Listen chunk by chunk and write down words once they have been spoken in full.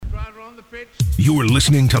You're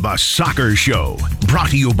listening to The Soccer Show, brought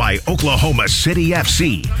to you by Oklahoma City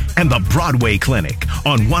FC and the Broadway Clinic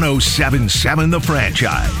on 107.7 The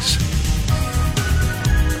Franchise.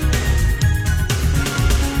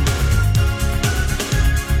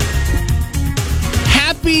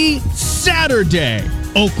 Happy Saturday,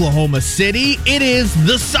 Oklahoma City. It is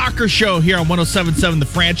The Soccer Show here on 107.7 The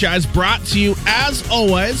Franchise, brought to you, as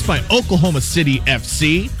always, by Oklahoma City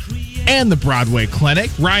FC and the Broadway Clinic.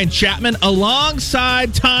 Ryan Chapman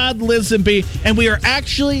alongside Todd Lisenby, and we are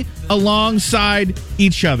actually alongside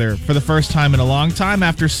each other for the first time in a long time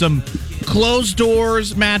after some closed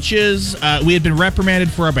doors matches. We had been reprimanded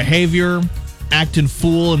for our behavior, acting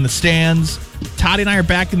fool in the stands. Todd and I are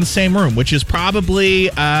back in the same room, which is probably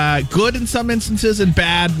good in some instances and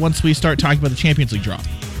bad once we start talking about the Champions League draw.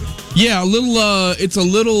 Yeah, it's a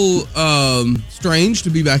little strange to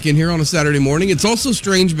be back in here on a Saturday morning. It's also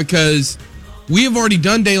strange because we have already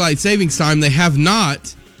done daylight savings time. They have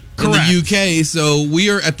not in the UK, so we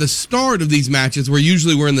are at the start of these matches, where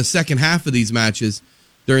usually we're in the second half of these matches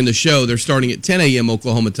during the show. They're starting at 10 a.m.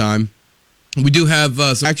 Oklahoma time. We do have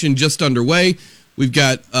some action just underway. We've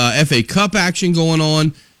got FA Cup action going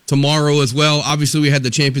on tomorrow as well. Obviously, we had the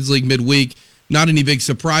Champions League midweek. Not any big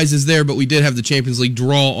surprises there, but we did have the Champions League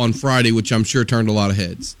draw on Friday, which I'm sure turned a lot of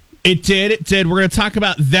heads. It did. We're going to talk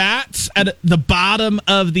about that at the bottom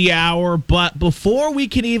of the hour. But before we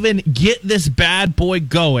can even get this bad boy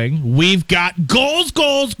going, we've got goals.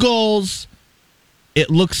 It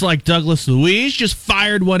looks like Douglas Luiz just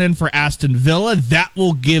fired one in for Aston Villa. That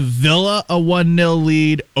will give Villa a 1-0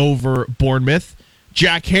 lead over Bournemouth.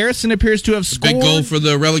 Jack Harrison appears to have scored. Big goal for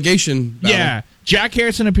the relegation battle. Yeah. Jack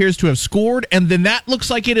Harrison appears to have scored, and then that looks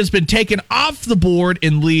like it has been taken off the board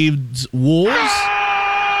and leaves Wolves.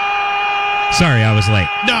 Sorry, I was late.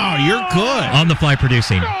 No, you're good. On the fly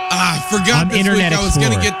producing. I forgot this Internet week I was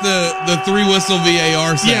going to get the 3-whistle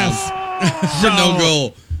VAR sound. Yes. For no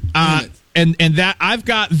goal. And that I've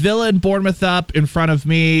got Villa and Bournemouth up in front of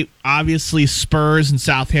me. Obviously, Spurs and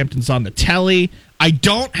Southampton's on the telly. I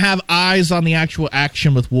don't have eyes on the actual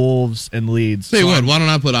action with Wolves and Leeds. Tell you what, why don't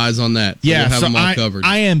I put eyes on that? Yeah, we'll have them all covered.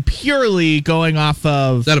 I am purely going off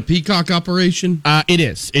of... Is that a Peacock operation? It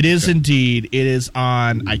is. It is indeed. It is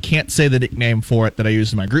on... I can't say the nickname for it that I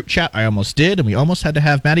used in my group chat. I almost did, and we almost had to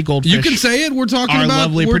have Maddie Goldfish. You can say it. We're talking our about...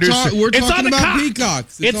 lovely producer. We're talking about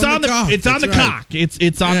Peacocks. It's on the cock. It's on the cock.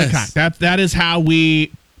 It's on the cock. That is how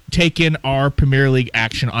we take in our Premier League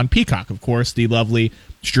action on Peacock, of course, the lovely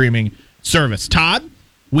streaming service. Todd?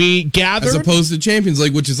 We gathered... As opposed to Champions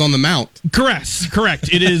League, which is on the Mount. Correct.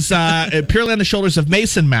 It is purely on the shoulders of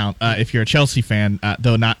Mason Mount, if you're a Chelsea fan,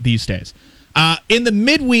 though not these days. In the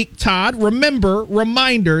midweek, Todd,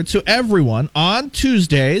 reminder to everyone, on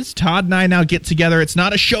Tuesdays, Todd and I now get together. It's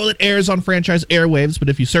not a show that airs on franchise airwaves, but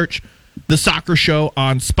if you search The Soccer Show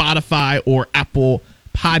on Spotify or Apple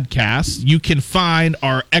Podcasts, you can find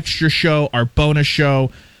our extra show, our bonus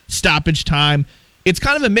show, Stoppage Time. It's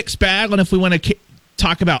kind of a mixed bag on if we want to...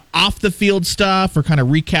 talk about off-the-field stuff or kind of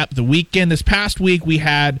recap the weekend. This past week, we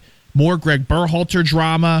had more Greg Berhalter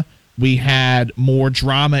drama. We had more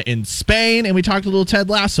drama in Spain, and we talked a little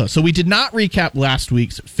Ted Lasso. So we did not recap last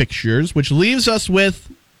week's fixtures, which leaves us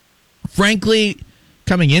with, frankly,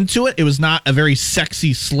 coming into it, it was not a very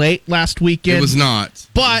sexy slate last weekend. It was not.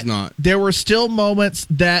 But there were still moments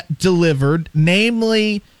that delivered,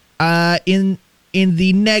 namely in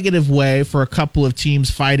the negative way for a couple of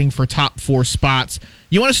teams fighting for top 4 spots.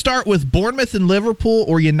 You want to start with Bournemouth and Liverpool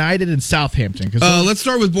or United and Southampton? Let's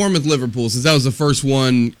start with Bournemouth-Liverpool, since that was the first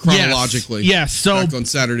one chronologically. Yes. So back on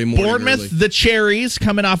Saturday morning. Bournemouth, early. the Cherries,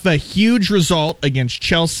 coming off a huge result against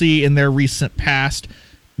Chelsea in their recent past,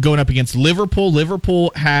 going up against Liverpool.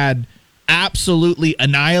 Liverpool had absolutely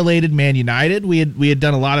annihilated Man United. We had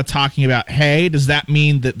done a lot of talking about, hey, does that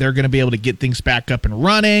mean that they're going to be able to get things back up and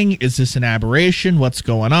running? Is this an aberration? What's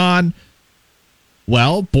going on?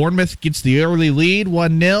 Well, Bournemouth gets the early lead,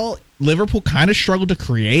 1-0. Liverpool kind of struggled to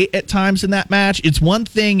create at times in that match. It's one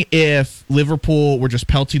thing if Liverpool were just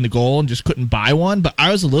pelting the goal and just couldn't buy one, but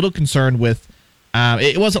I was a little concerned with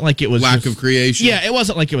it wasn't like it was lack of creation. Yeah, it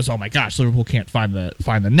wasn't like it was, oh my gosh, Liverpool can't find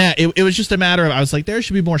the net. It was just a matter of, I was like, there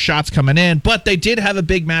should be more shots coming in, but they did have a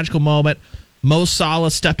big magical moment. Mo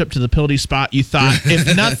Salah stepped up to the penalty spot. You thought,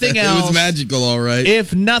 if nothing else, it was magical, all right.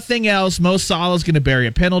 If nothing else, Mo Salah's going to bury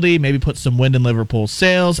a penalty, maybe put some wind in Liverpool's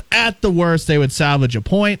sails. At the worst, they would salvage a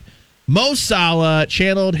point. Mo Salah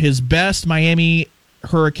channeled his best Miami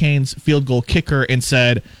Hurricanes field goal kicker and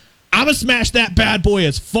said, I'm going to smash that bad boy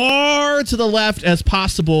as far to the left as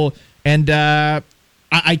possible. And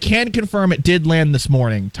I can confirm it did land this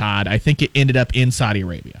morning, Todd. I think it ended up in Saudi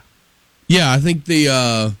Arabia. Yeah, I think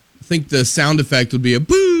think the sound effect would be a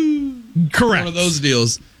boo. Correct. One of those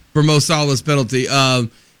deals for Mo Salah's penalty.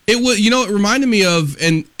 It reminded me of,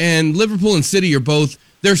 and Liverpool and City are both,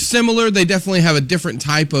 they're similar. They definitely have a different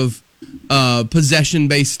type of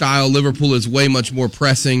possession-based style. Liverpool is way much more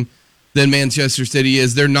pressing than Manchester City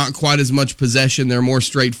is. They're not quite as much possession. They're more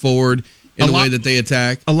straightforward in the way that they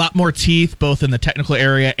attack. A lot more teeth, both in the technical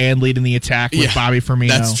area and leading the attack with Bobby Firmino.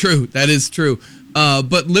 That's true. That is true.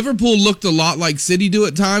 But Liverpool looked a lot like City do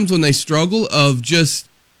at times when they struggle, of just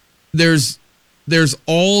there's a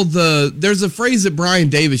phrase that Brian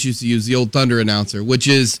Davis used to use, the old Thunder announcer, which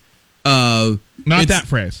is not that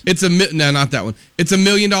phrase. Not that one. It's $1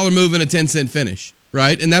 million move and a 10-cent finish,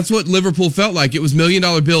 right? And that's what Liverpool felt like. It was $1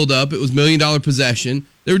 million build up. It was $1 million possession.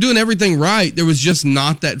 They were doing everything right. There was just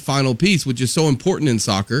not that final piece, which is so important in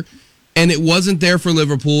soccer. And it wasn't there for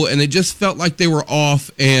Liverpool, and it just felt like they were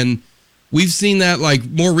off. And we've seen that, like,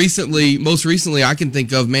 most recently, I can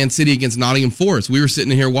think of Man City against Nottingham Forest. We were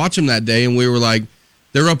sitting here watching that day, and we were like,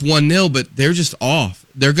 they're up 1-0, but they're just off.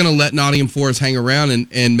 They're going to let Nottingham Forest hang around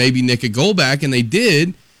and maybe nick a goal back, and they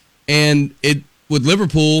did. And with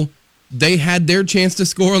Liverpool, they had their chance to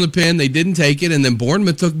score on the pin. They didn't take it, and then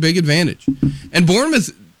Bournemouth took big advantage. And Bournemouth,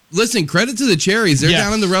 listen, credit to the Cherries. They're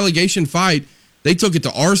down in the relegation fight. They took it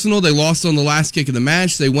to Arsenal. They lost on the last kick of the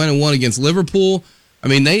match. They went and won against Liverpool. I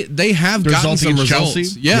mean, they have gotten some results.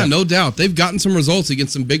 Chelsea? Yeah, no doubt. They've gotten some results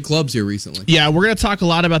against some big clubs here recently. Yeah, we're going to talk a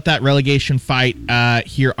lot about that relegation fight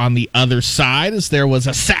here on the other side, as there was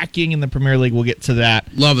a sacking in the Premier League. We'll get to that.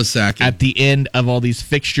 Love a sacking. At the end of all these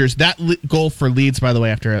fixtures. That goal for Leeds, by the way,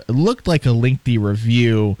 after it looked like a lengthy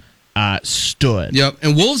review, stood. Yep,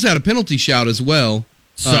 and Wolves had a penalty shout as well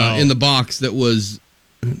in the box that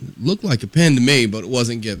looked like a pen to me, but it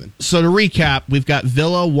wasn't given. So to recap, we've got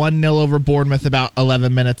Villa 1-0 over Bournemouth about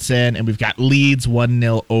 11 minutes in, and we've got Leeds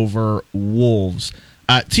 1-0 over Wolves.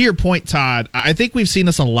 To your point, Todd, I think we've seen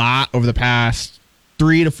this a lot over the past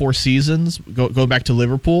 3 to 4 seasons, going back to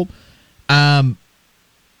Liverpool.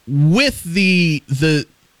 With the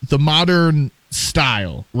modern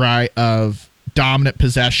style, right, of dominant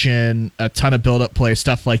possession, a ton of build-up play,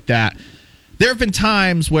 stuff like that, there have been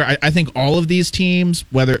times where I think all of these teams,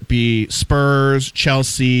 whether it be Spurs,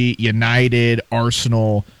 Chelsea, United,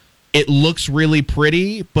 Arsenal, it looks really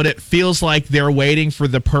pretty, but it feels like they're waiting for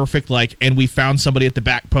the perfect, and we found somebody at the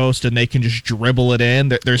back post and they can just dribble it in.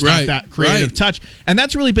 There's not that creative touch. And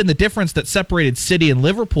that's really been the difference that separated City and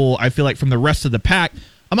Liverpool, I feel like, from the rest of the pack,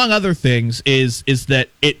 among other things, is that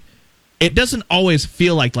it doesn't always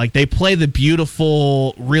feel like they play the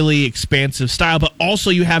beautiful, really expansive style, but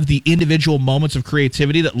also you have the individual moments of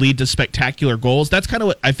creativity that lead to spectacular goals. That's kind of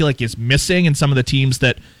what I feel like is missing in some of the teams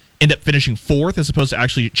that end up finishing fourth as opposed to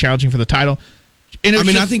actually challenging for the title. And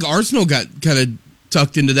I think Arsenal got kind of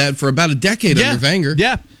tucked into that for about a decade under Wenger.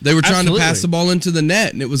 Yeah, they were trying to pass the ball into the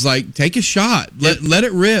net, and it was like, take a shot, let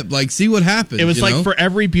it rip, see what happens. It was for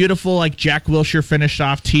every beautiful Jack Wilshere finished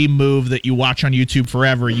off team move that you watch on YouTube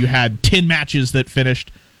forever, you had 10 matches that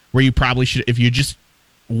finished where you probably should, if you just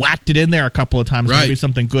whacked it in there a couple of times, maybe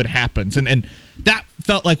something good happens. And that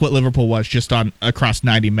felt like what Liverpool was just across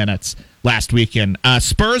 90 minutes last weekend.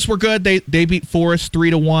 Spurs were good. They beat Forest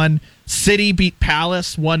 3-1. City beat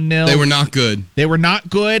Palace 1-0. They were not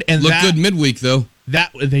good. And looked good midweek though.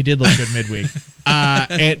 They did look good midweek.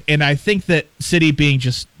 And I think that City being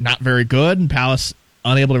just not very good and Palace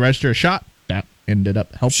unable to register a shot, that ended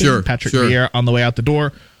up helping. Patrick Vieira on the way out the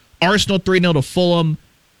door. Arsenal 3-0 to Fulham.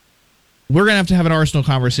 We're going to have an Arsenal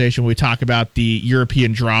conversation when we talk about the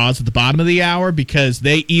European draws at the bottom of the hour, because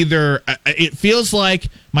they it feels like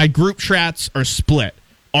my group chats are split.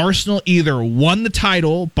 Arsenal either won the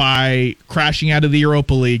title by crashing out of the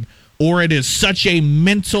Europa League, or it is such a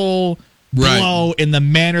mental blow in the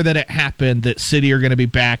manner that it happened that City are going to be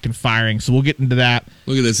back and firing. So we'll get into that.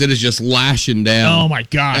 Look at this. It is just lashing down. Oh, my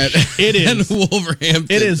gosh. It is. Wolverhampton.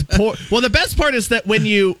 It is poor. Well, the best part is that when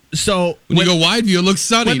you go wide view, it looks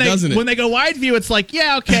sunny, doesn't it? When they go wide view, it's like,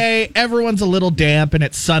 yeah, okay, everyone's a little damp and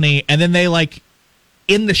it's sunny. And then they,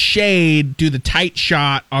 in the shade, do the tight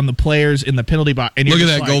shot on the players in the penalty box. And look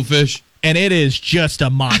at that goldfish. And it is just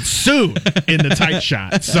a monsoon in the tight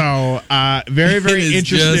shot. So, very, very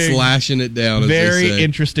interesting. Just lashing it down, as very they say.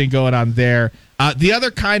 Interesting going on there. The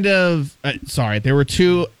other kind of... there were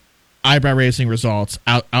two eyebrow-raising results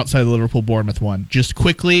outside of the Liverpool-Bournemouth one. Just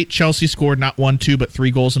quickly, Chelsea scored not 1-2, but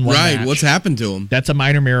 3 goals in one match. Right, what's happened to them? That's a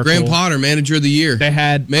minor miracle. Graham Potter, manager of the year. They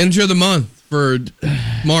had... Manager of the month for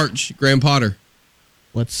March, Graham Potter.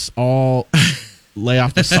 Let's all lay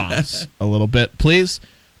off the sauce a little bit, please.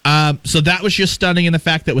 So that was just stunning in the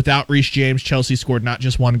fact that without Reece James, Chelsea scored not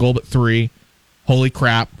just 1 goal, but 3. Holy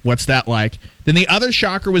crap, what's that like? Then the other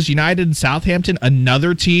shocker was United and Southampton,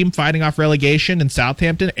 another team fighting off relegation, and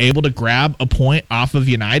Southampton able to grab a point off of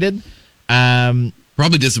United.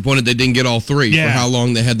 Probably disappointed they didn't get all three for how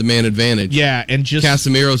long they had the man advantage. Yeah, and just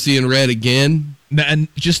Casemiro seeing red again. And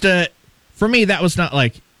just for me, that was not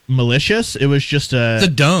like malicious. It was just It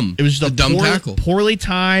was just a dumb tackle, poorly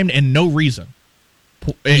timed, and no reason.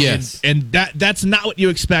 And that's not what you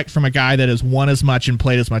expect from a guy that has won as much and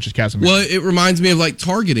played as much as Casemiro. Well, it reminds me of like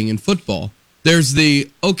targeting in football. There's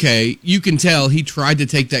you can tell he tried to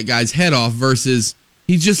take that guy's head off versus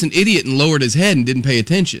he's just an idiot and lowered his head and didn't pay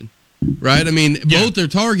attention. Right? I mean, both are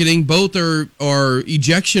targeting, both are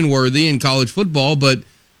ejection worthy in college football, but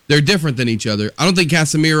they're different than each other. I don't think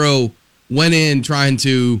Casemiro went in trying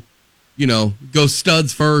to, go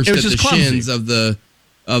studs first at the shins of the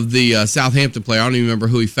Southampton player. I don't even remember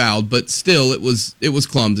who he fouled, but still, it was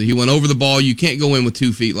clumsy. He went over the ball. You can't go in with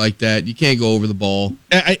 2 feet like that. You can't go over the ball.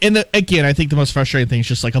 Again, I think the most frustrating thing is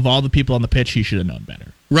just like of all the people on the pitch, he should have known better.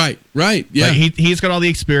 Right, yeah. Like he's got all the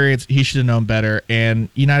experience. He should have known better, and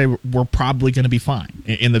United were probably going to be fine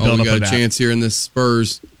in the build-up of that. We got a chance here in this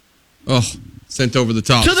Spurs. Oh, sent over the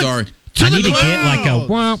top. Sorry. I need to get like a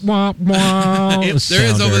wah, wah, wah. There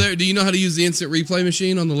is over there. Do you know how to use the instant replay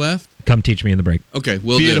machine on the left? Come teach me in the break. Okay,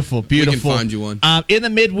 we'll beautiful. We can find you one. In the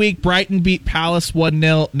midweek, Brighton beat Palace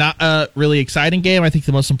 1-0. Not a really exciting game. I think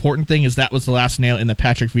the most important thing is that was the last nail in the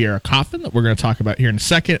Patrick Vieira coffin that we're going to talk about here in a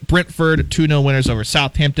second. Brentford, 2-0 winners over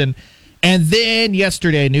Southampton. And then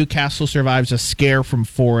yesterday, Newcastle survives a scare from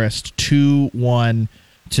Forest, 2-1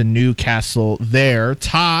 to Newcastle there.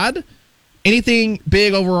 Todd, anything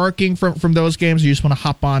big overarching from those games, or you just want to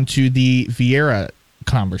hop on to the Vieira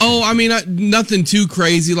conversation? Oh, I mean, nothing too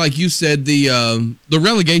crazy. Like you said, the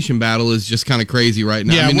relegation battle is just kind of crazy right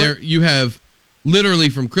now. Yeah, I mean, you have literally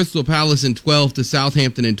from Crystal Palace in 12th to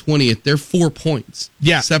Southampton in 20th. They're 4 points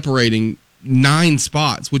separating 9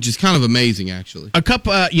 spots, which is kind of amazing, actually. A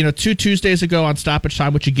couple, 2 Tuesdays ago on Stoppage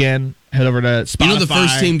Time, which again, head over to Spotify. You know the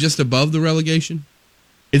first team just above the relegation?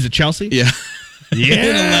 Is it Chelsea? Yeah.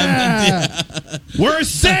 Yeah. We're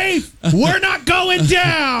safe. We're not going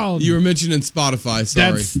down. You were mentioning Spotify.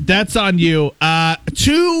 Sorry. That's on you.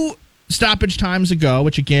 2 stoppage times ago,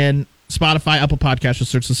 which again, Spotify, Apple Podcasts,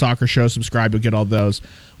 just search the soccer show, subscribe, you'll get all those.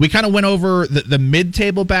 We kind of went over the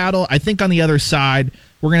mid-table battle. I think on the other side,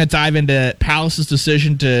 we're going to dive into Palace's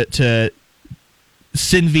decision to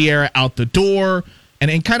send Vieira out the door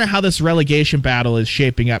and kind of how this relegation battle is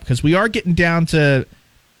shaping up, because we are getting down to...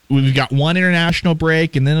 We've got one international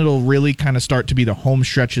break, and then it'll really kind of start to be the home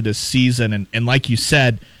stretch of this season. And like you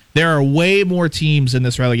said, there are way more teams in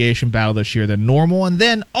this relegation battle this year than normal. And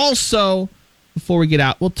then also, before we get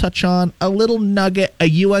out, we'll touch on a little nugget, a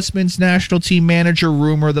U.S. men's national team manager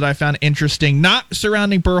rumor that I found interesting, not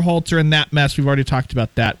surrounding Berhalter and that mess. We've already talked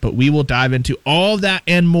about that, but we will dive into all that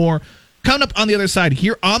and more coming up on the other side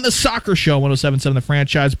here on the Soccer Show, 107.7 The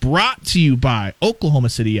Franchise, brought to you by Oklahoma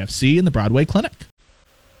City FC and the Broadway Clinic.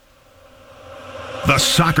 The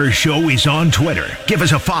Soccer Show is on Twitter. Give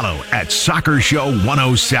us a follow at Soccer Show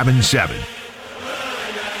 1077.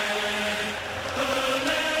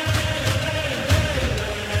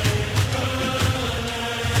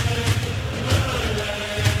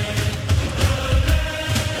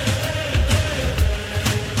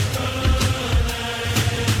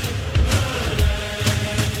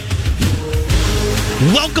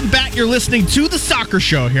 Welcome back. You're listening to The Soccer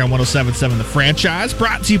Show here on 107.7 The Franchise,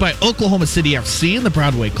 brought to you by Oklahoma City FC and the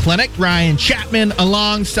Broadway Clinic. Ryan Chapman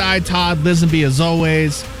alongside Todd Lisenby as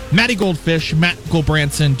always. Matty Goldfish, Matt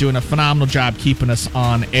Goldbranson doing a phenomenal job keeping us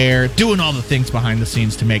on air, doing all the things behind the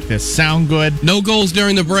scenes to make this sound good. No goals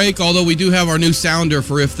during the break, although we do have our new sounder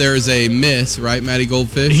for if there's a miss, right, Matty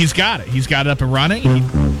Goldfish? He's got it. He's got it up and running.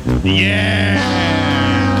 Yeah!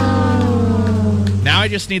 Now I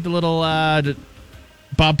just need the little...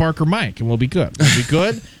 Bob Barker mic, and we'll be good. We'll be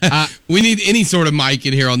good. We need any sort of mic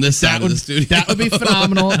in here on this side of the studio. That would be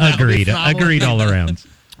phenomenal. Agreed all around.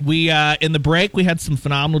 We in the break, we had some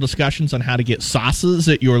phenomenal discussions on how to get sauces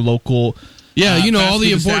at your local Yeah, you know, all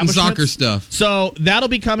the important soccer stuff. So that'll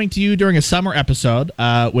be coming to you during a summer episode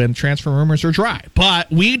when transfer rumors are dry.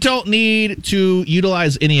 But we don't need to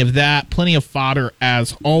utilize any of that. Plenty of fodder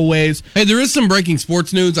as always. Hey, there is some breaking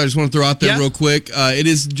sports news I just want to throw out there real quick. It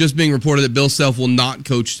is just being reported that Bill Self will not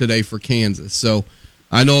coach today for Kansas. So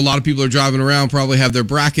I know a lot of people are driving around, probably have their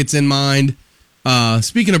brackets in mind.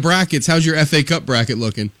 Speaking of brackets, how's your FA Cup bracket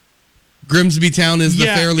looking? Grimsby Town is the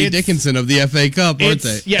Fairleigh Dickinson of the FA Cup, aren't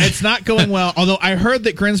they? Yeah, it's not going well. Although I heard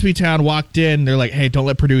that Grimsby Town walked in, they're like, hey, don't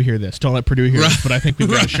let Purdue hear this. Don't let Purdue hear this. But I think we've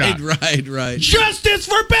got a shot. Right. Justice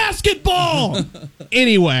for basketball!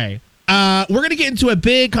 Anyway, we're going to get into a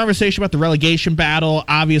big conversation about the relegation battle,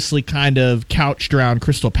 obviously kind of couched around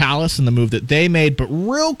Crystal Palace and the move that they made. But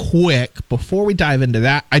real quick, before we dive into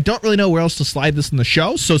that, I don't really know where else to slide this in the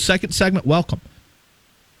show. So second segment, welcome.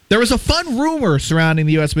 There was a fun rumor surrounding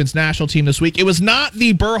the U.S. men's national team this week. It was not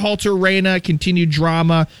the Berhalter-Reina continued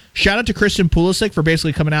drama. Shout out to Christian Pulisic for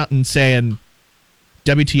basically coming out and saying,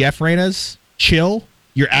 WTF, Reinas, chill.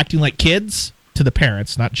 You're acting like kids, to the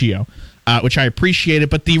parents, not Gio, which I appreciated.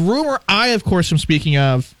 But the rumor I, of course, am speaking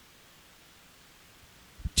of,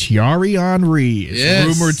 Thierry Henry is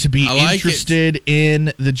rumored to be interested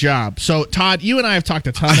in the job. So, Todd, you and I have talked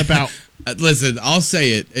a ton about... Listen, I'll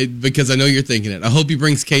say it because I know you're thinking it. I hope he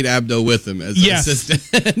brings Kate Abdo with him as an assistant.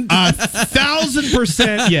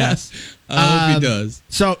 1,000% yes. I hope he does.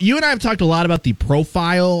 So you and I have talked a lot about the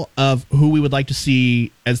profile of who we would like to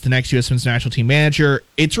see as the next U.S. men's national team manager.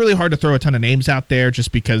 It's really hard to throw a ton of names out there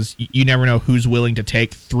just because you never know who's willing to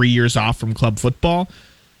take 3 years off from club football.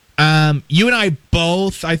 You and I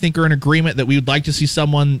both, I think, are in agreement that we would like to see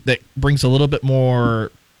someone that brings a little bit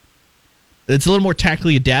more... It's a little more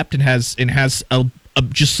tactically adept and has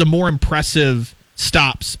just some more impressive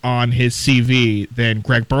stops on his CV than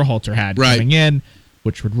Greg Berhalter had coming in,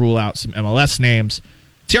 which would rule out some MLS names.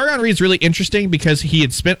 Thierry Henry is really interesting because he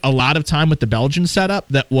had spent a lot of time with the Belgian setup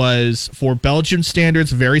that was, for Belgian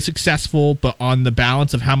standards, very successful, but on the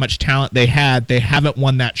balance of how much talent they had, they haven't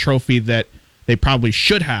won that trophy that they probably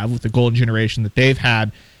should have with the golden generation that they've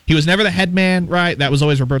had. He was never the head man, right? That was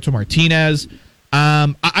always Roberto Martinez.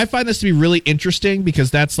 I find this to be really interesting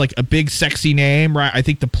because that's like a big, sexy name, right? I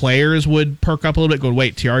think the players would perk up a little bit, going,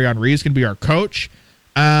 wait, Thierry Henry is going to be our coach.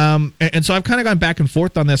 And so I've kind of gone back and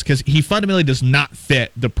forth on this because he fundamentally does not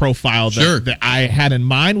fit the profile that I had in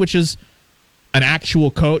mind, which is an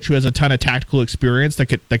actual coach who has a ton of tactical experience that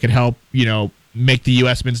could help, make the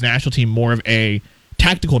U.S. men's national team more of a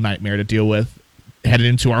tactical nightmare to deal with headed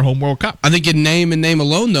into our home World Cup. I think in name and name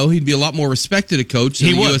alone, though, he'd be a lot more respected a coach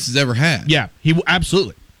than the U.S. has ever had. Yeah,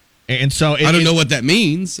 absolutely. And so I don't know what that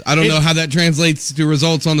means. I don't know how that translates to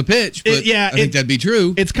results on the pitch, but I think that'd be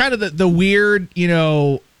true. It's kind of the weird,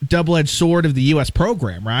 double-edged sword of the U.S.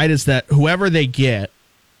 program, right? Is that whoever they get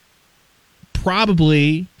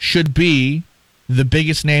probably should be the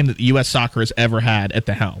biggest name that the U.S. soccer has ever had at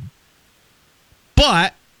the helm.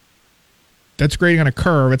 But that's grading on a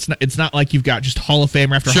curve. It's not like you've got just Hall of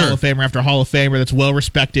Famer after Hall of Famer after Hall of Famer that's well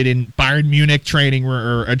respected in Bayern Munich training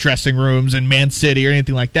or dressing rooms and Man City or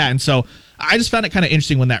anything like that. And so I just found it kind of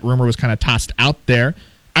interesting when that rumor was kind of tossed out there.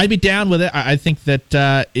 I'd be down with it. I think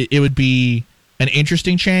that it would be an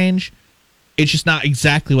interesting change. It's just not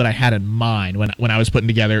exactly what I had in mind when I was putting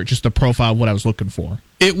together just the profile of what I was looking for.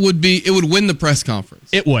 It would win the press conference.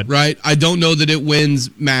 It would. Right? I don't know that it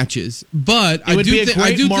wins matches, but it would be a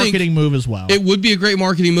great marketing move as well. It would be a great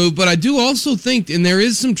marketing move, but I do also think, and there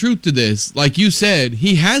is some truth to this, like you said,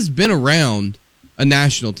 he has been around a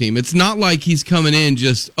national team. It's not like he's coming in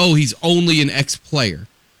just, he's only an ex-player.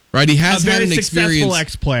 Right? He has had an experience. A very successful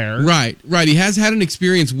ex-player. Right. He has had an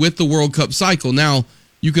experience with the World Cup cycle. Now,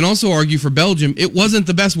 you can also argue for Belgium, it wasn't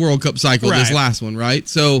the best World Cup cycle, this last one, right?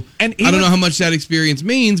 So I don't know how much that experience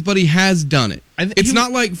means, but he has done it. It's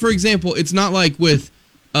not like, for example, it's not like with,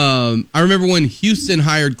 I remember when Houston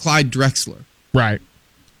hired Clyde Drexler. Right.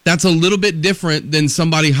 That's a little bit different than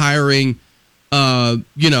somebody hiring, or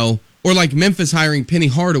like Memphis hiring Penny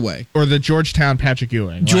Hardaway. Or the Georgetown Patrick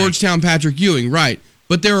Ewing. Patrick Ewing, right.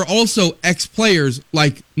 But there are also ex-players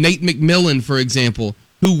like Nate McMillan, for example,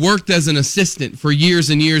 who worked as an assistant for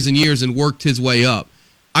years and years and years and worked his way up.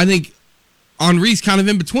 I think Henry's kind of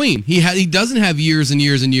in between. He doesn't have years and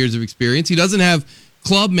years and years of experience. He doesn't have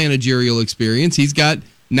club managerial experience. He's got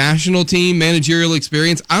national team managerial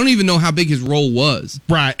experience. I don't even know how big his role was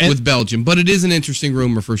with Belgium, but it is an interesting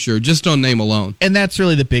rumor for sure, just on name alone. And that's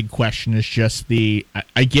really the big question is just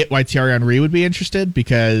I get why Thierry Henry would be interested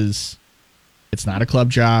because it's not a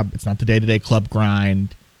club job. It's not the day-to-day club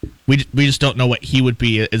grind. We just don't know what he would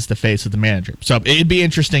be as the face of the manager. So it'd be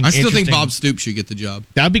interesting. I still think Bob Stoops should get the job.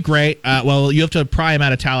 That would be great. Well, you have to pry him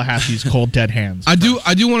out of Tallahassee's cold, dead hands. I do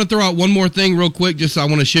want to throw out one more thing real quick. Just I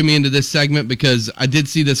want to shimmy into this segment because I did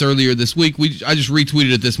see this earlier this week. I just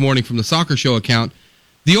retweeted it this morning from the Soccer Show account.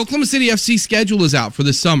 The Oklahoma City FC schedule is out for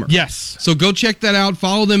this summer. Yes. So go check that out.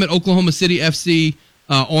 Follow them at Oklahoma City FC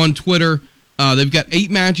on Twitter. They've got 8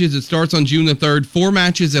 matches. It starts on June the 3rd. 4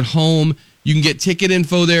 matches at home. You can get ticket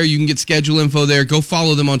info there. You can get schedule info there. Go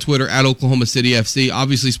follow them on Twitter at Oklahoma City FC.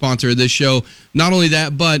 Obviously, sponsor of this show. Not only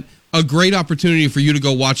that, but a great opportunity for you to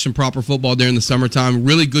go watch some proper football during the summertime.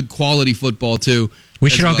 Really good quality football, too. We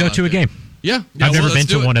should all go to a game. Yeah. I've never been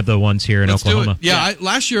to one of the ones here in Oklahoma. Yeah,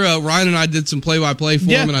 last year Ryan and I did some play-by-play for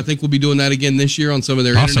them, and I think we'll be doing that again this year on some of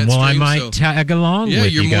their internet streams. Well, I might tag along with you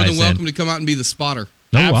guys. Yeah, you're more than welcome to come out and be the spotter.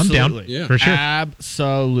 No, Absolutely. I'm down. Yeah. For sure.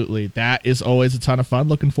 Absolutely. That is always a ton of fun.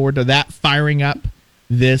 Looking forward to that firing up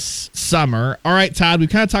this summer. All right, Todd, we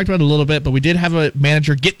kind of talked about it a little bit, but we did have a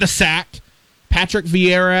manager get the sack. Patrick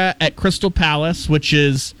Vieira at Crystal Palace, which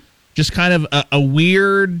is just kind of a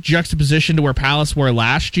weird juxtaposition to where Palace were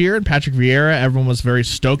last year. And Patrick Vieira, everyone was very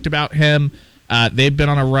stoked about him. They've been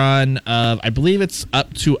on a run of, I believe it's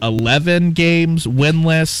up to 11 games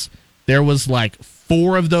winless. There was like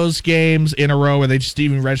 4 of those games in a row where they just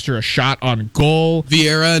didn't even register a shot on goal.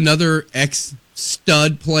 Vieira, another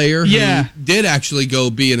ex-stud player who did actually go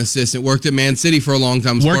be an assistant, worked at Man City for a long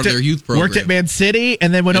time as part of their youth program. Worked at Man City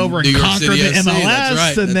and then went over and conquered the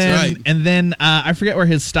MLS. That's right. And then I forget where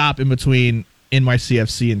his stop in between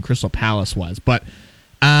NYCFC and Crystal Palace was. But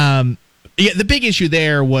the big issue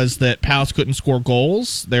there was that Palace couldn't score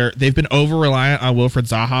goals. They've been over-reliant on Wilfried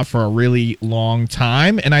Zaha for a really long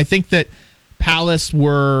time. And I think that Palace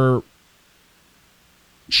were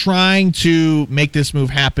trying to make this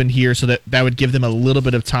move happen here so that would give them a little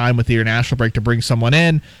bit of time with the international break to bring someone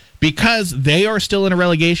in because they are still in a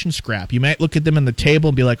relegation scrap. You might look at them in the table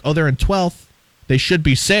and be like, oh, they're in 12th. They should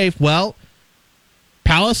be safe. Well,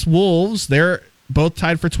 Palace Wolves, they're both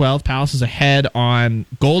tied for 12th. Palace is ahead on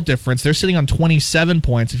goal difference. They're sitting on 27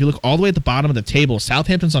 points. If you look all the way at the bottom of the table,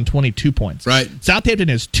 Southampton's on 22 points. Right. Southampton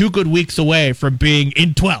is 2 good weeks away from being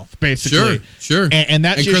in 12th, basically. Sure. And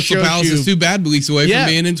that just Crystal shows Palace is 2 bad weeks away from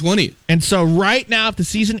being in 20th. And so right now, if the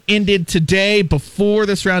season ended today, before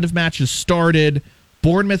this round of matches started,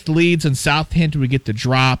 Bournemouth, Leeds, and Southampton would get the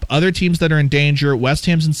drop. Other teams that are in danger, West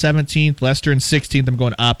Ham's in 17th, Leicester in 16th. I'm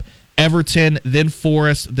going up. Everton, then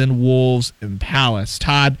Forest, then Wolves, and Palace.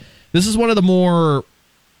 Todd, this is one of the more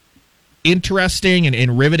interesting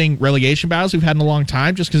and riveting relegation battles we've had in a long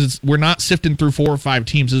time, just because we're not sifting through 4 or 5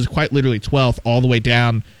 teams. This is quite literally 12th all the way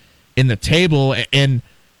down in the table, and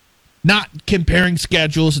not comparing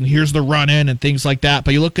schedules and here's the run-in and things like that.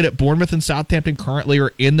 But you look at it, Bournemouth and Southampton currently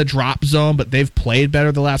are in the drop zone, but they've played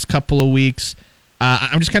better the last couple of weeks.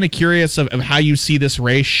 I'm just kind of curious of how you see this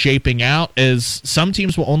race shaping out, as some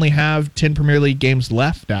teams will only have 10 Premier League games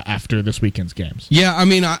left after this weekend's games. Yeah, I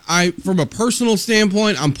mean, I from a personal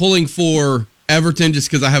standpoint, I'm pulling for Everton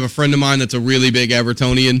just because I have a friend of mine that's a really big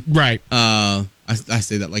Evertonian. Right. I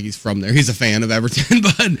say that like he's from there. He's a fan of Everton,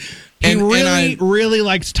 but he really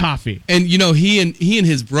likes toffee. And he and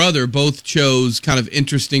his brother both chose kind of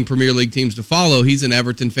interesting Premier League teams to follow. He's an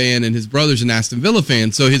Everton fan, and his brother's an Aston Villa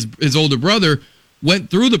fan. So his older brother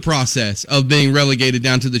went through the process of being relegated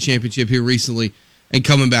down to the Championship here recently and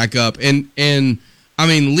coming back up. And I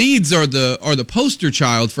mean, Leeds are the poster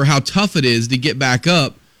child for how tough it is to get back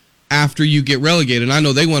up after you get relegated. And I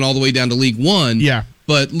know they went all the way down to League One. Yeah.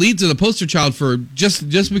 But Leeds are the poster child for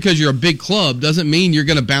just because you're a big club doesn't mean you're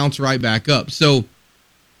going to bounce right back up. So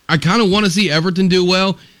I kind of want to see Everton do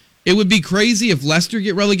well. It would be crazy if Leicester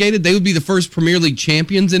get relegated. They would be the first Premier League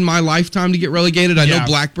champions in my lifetime to get relegated. I know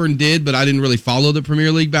Blackburn did, but I didn't really follow the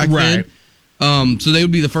Premier League back then. So they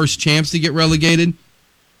would be the first champs to get relegated.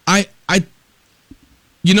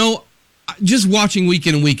 Just watching week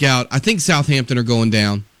in and week out, I think Southampton are going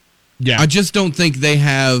down. Yeah. I just don't think they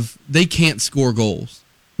can't score goals.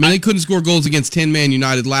 I mean, they couldn't score goals against 10-man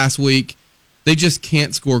United last week. They just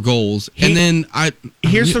can't score goals. Here's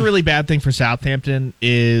the really bad thing for Southampton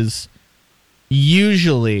is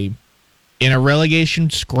usually in a relegation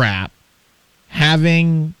scrap,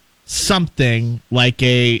 having something like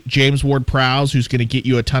a James Ward-Prowse who's going to get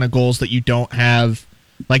you a ton of goals that you don't have.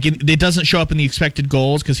 Like, it doesn't show up in the expected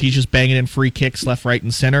goals because he's just banging in free kicks left, right,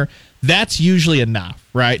 and center. That's usually enough,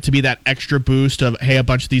 right, to be that extra boost of, hey, a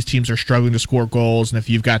bunch of these teams are struggling to score goals, and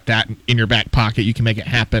if you've got that in your back pocket, you can make it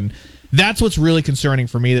happen. That's what's really concerning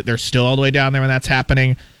for me, that they're still all the way down there when that's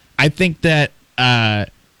happening. I think that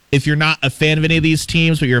if you're not a fan of any of these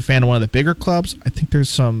teams, but you're a fan of one of the bigger clubs, I think there's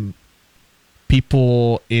some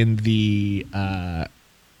people in the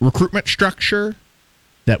recruitment structure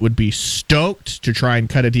that would be stoked to try and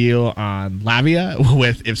cut a deal on Lavia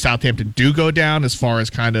if Southampton do go down, as far as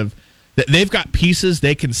kind of they've got pieces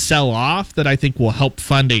they can sell off that I think will help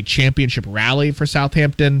fund a championship rally for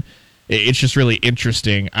Southampton. It's just really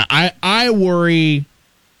interesting. I worry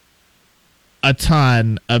a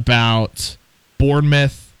ton about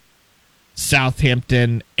Bournemouth,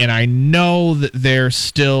 Southampton, and I know that they're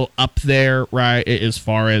still up there, right, as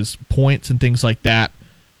far as points and things like that.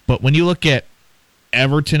 But when you look at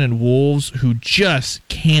Everton and Wolves, who just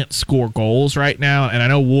can't score goals right now, and I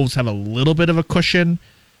know Wolves have a little bit of a cushion,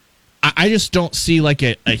 I just don't see like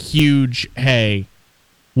a huge, hey,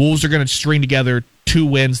 Wolves are going to string together 2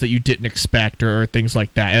 wins that you didn't expect or things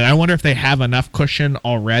like that. And I wonder if they have enough cushion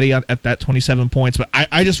already at that 27 points. But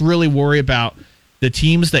I just really worry about the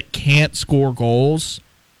teams that can't score goals.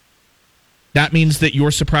 That means that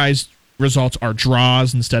your surprise results are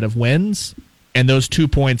draws instead of wins, and those 2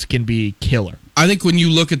 points can be killer. I think when you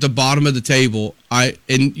look at the bottom of the table,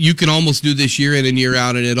 and you can almost do this year in and year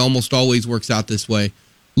out, and it almost always works out this way.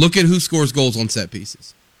 Look at who scores goals on set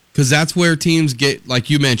pieces. Because that's where teams get, like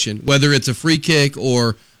you mentioned, whether it's a free kick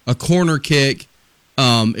or a corner kick,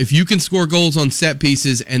 if you can score goals on set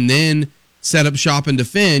pieces and then set up shop and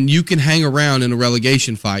defend, you can hang around in a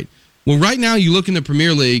relegation fight. Well, right now you look in the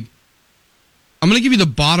Premier League, I'm going to give you the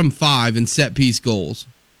bottom 5 in set piece goals.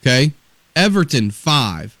 Okay? Everton,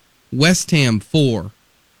 5. West Ham, 4.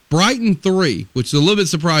 Brighton, 3, which is a little bit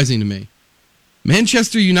surprising to me.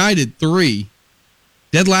 Manchester United, 3.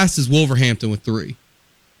 Dead last is Wolverhampton with 3.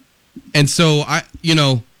 And so, I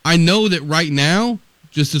know that right now,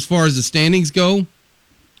 just as far as the standings go,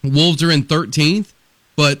 Wolves are in 13th,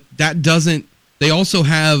 but that doesn't, they also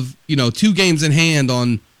have, 2 games in hand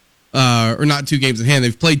on, or not 2 games in hand,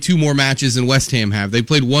 they've played 2 more matches than West Ham have. They've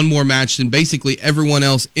played 1 more match than basically everyone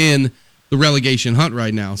else in the relegation hunt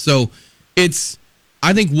right now. So,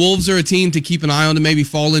 I think Wolves are a team to keep an eye on to maybe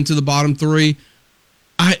fall into the bottom 3.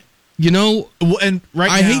 And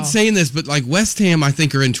I hate saying this, but like West Ham, I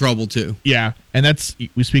think are in trouble too. Yeah, and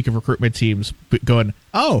we speak of recruitment teams going,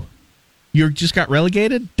 oh, you just got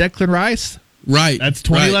relegated, Declan Rice, right? That's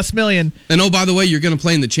 20 less million. And by the way, you're going to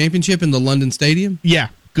play in the championship in the London Stadium. Yeah,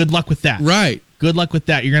 good luck with that. Right, good luck with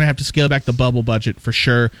that. You're going to have to scale back the bubble budget for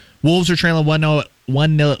sure. Wolves are trailing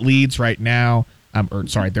 1-0 at Leeds right now.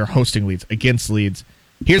 They're hosting Leeds against Leeds.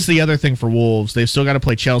 Here's the other thing for Wolves. They've still got to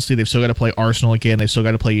play Chelsea. They've still got to play Arsenal again. They've still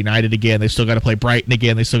got to play United again. They've still got to play Brighton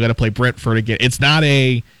again. They've still got to play Brentford again. It's not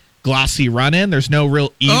a glossy run-in. There's no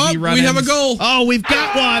real easy run-in. We have a goal. Oh, we've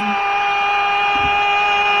got one.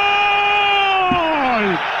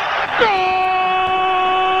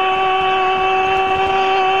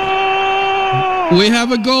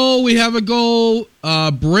 Goal! We have a goal.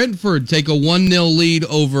 Brentford take a 1-0 lead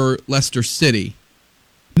over Leicester City.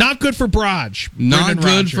 Not good for Braj. Not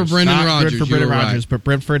good for Brendan Rodgers. Not good for Brendan Rodgers, but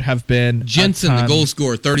Brentford have been Jensen, the goal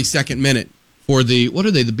scorer, 32nd minute for the, what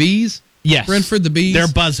are they, the Bees? Yes. Brentford, the Bees? They're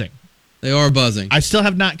buzzing. They are buzzing. I still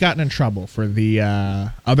have not gotten in trouble for the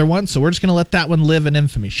other one, so we're just going to let that one live in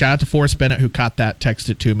infamy. Shout out to Forrest Bennett, who caught that,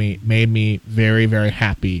 texted to me, made me very, very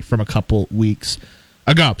happy from a couple weeks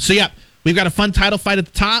ago. So, yeah. We've got a fun title fight at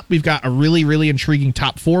the top. We've got a really, really intriguing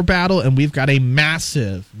top 4 battle, and we've got a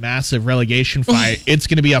massive, massive relegation fight. It's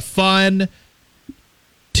going to be a fun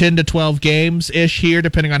 10 to 12 games-ish here,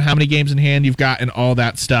 depending on how many games in hand you've got and all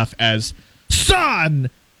that stuff, as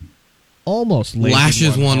Son almost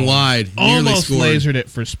lashes one wide. Almost lasered it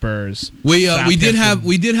for Spurs. We did have a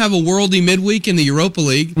worldy midweek in the Europa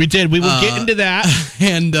League. We did. We will get into that.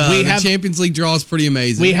 And the Champions League draw is pretty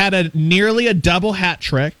amazing. We had nearly a double hat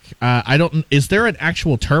trick. Is there an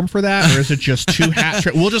actual term for that, or is it just 2 hat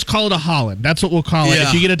trick? We'll just call it a Holland. That's what we'll call it.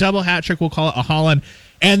 If you get a double hat trick, we'll call it a Holland.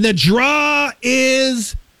 And the draw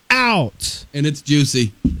is out. And it's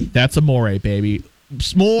juicy. That's amore, baby.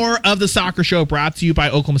 More of the Soccer Show brought to you by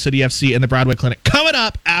Oklahoma City FC and the Broadway Clinic coming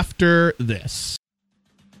up after this.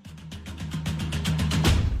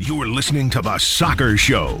 You're listening to the Soccer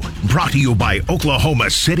Show, brought to you by Oklahoma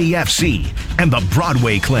City FC and the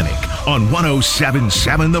Broadway Clinic on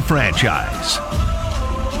 107.7 The Franchise.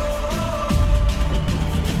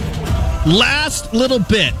 Last little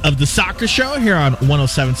bit of the Soccer Show here on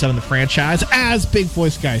 107.7 The Franchise. As Big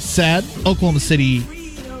Voice Guy said, Oklahoma City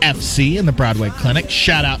FC and the Broadway Clinic.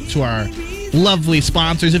 Shout out to our lovely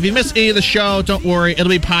sponsors. If you missed any of the show, don't worry. It'll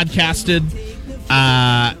be podcasted.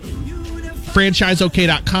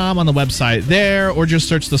 FranchiseOK.com on the website there, or just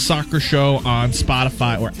search the Soccer Show on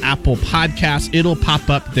Spotify or Apple Podcasts. It'll pop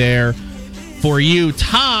up there for you.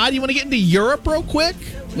 Todd, you want to get into Europe real quick?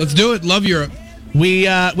 Let's do it. Love Europe. We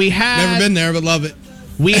had never been there, but love it.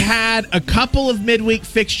 We had a couple of midweek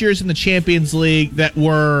fixtures in the Champions League that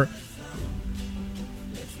were.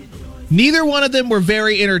 Neither one of them were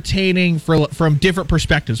very entertaining from different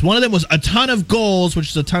perspectives. One of them was a ton of goals, which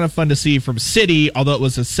is a ton of fun to see from City, although it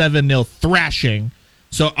was a 7-0 thrashing.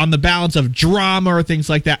 So on the balance of drama or things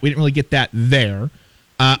like that, we didn't really get that there.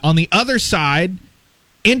 On the other side,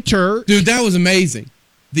 Inter... Dude, that was amazing.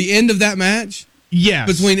 The end of that match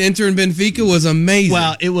between Inter and Benfica was amazing.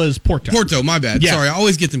 Well, it was Porto. Porto, my bad. Yeah. Sorry, I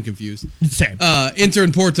always get them confused. Same. Inter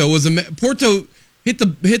and Porto was... Porto... hit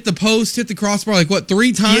the post, hit the crossbar, like what,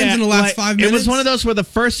 3 times in the last 5 minutes? It was one of those where the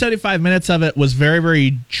first 75 minutes of it was very,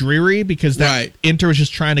 very dreary because Inter was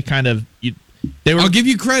just trying to kind of. I'll give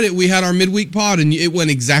you credit. We had our midweek pod, and it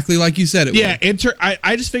went exactly like you said it would. Yeah, Inter.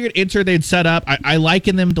 I just figured Inter they'd set up. I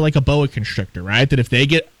liken them to like a boa constrictor, right? That if they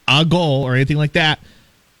get a goal or anything like that,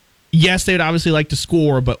 yes, they'd obviously like to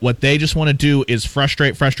score, but what they just want to do is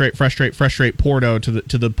frustrate Porto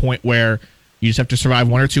to the point where you just have to survive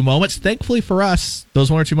 1 or 2 moments. Thankfully for us,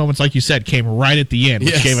 those 1 or 2 moments, like you said, came right at the end,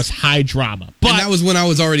 which gave us high drama. But and that was when I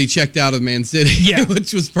was already checked out of Man City,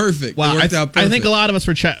 which was perfect. Wow, it worked out perfect. I think a lot of us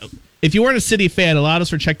were if you weren't a City fan, a lot of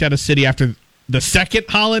us were checked out of City after the second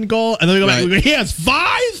Haaland goal, and then we go back and we go, he has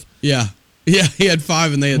 5? Yeah, he had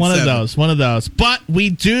 5 and they had 7. One of those. But we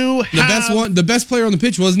do have... The best player on the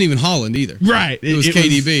pitch wasn't even Haaland either. Right. It was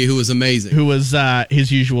KDB, who was amazing. Who was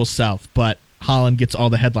his usual self, but Haaland gets all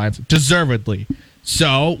the headlines, deservedly.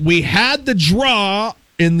 So we had the draw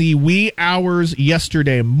in the wee hours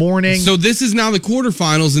yesterday morning. So this is now the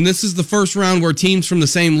quarterfinals, and this is the first round where teams from the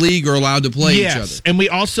same league are allowed to play each other. And we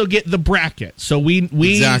also get the bracket. So we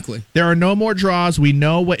exactly. There are no more draws. We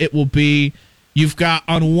know what it will be. You've got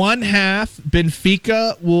on one half,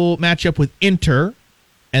 Benfica will match up with Inter,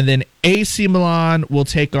 and then AC Milan will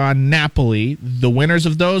take on Napoli. The winners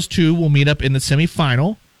of those two will meet up in the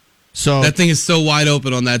semifinal. So that thing is so wide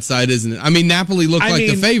open on that side, isn't it? I mean, Napoli looked like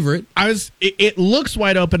the favorite. It looks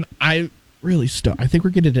wide open. I think we're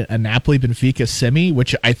getting a Napoli Benfica semi,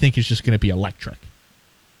 which I think is just going to be electric.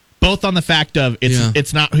 Both on the fact of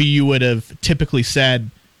it's not who you would have typically said,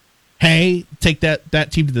 hey, take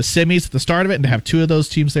that team to the semis at the start of it, and to have 2 of those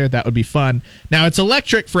teams there, that would be fun. Now, it's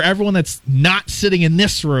electric for everyone that's not sitting in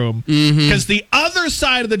this room, because the other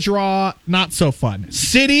side of the draw, not so fun.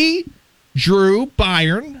 City drew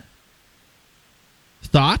Bayern.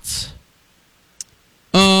 Thoughts?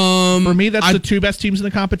 For me, that's the 2 best teams in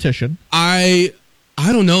the competition. I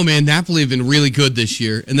don't know, man. Napoli have been really good this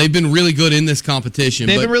year, and they've been really good in this competition.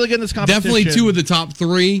 They've been really good in this competition. Definitely 2 of the top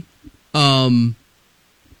 3.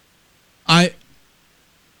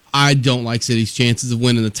 I don't like City's chances of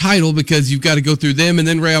winning the title because you've got to go through them and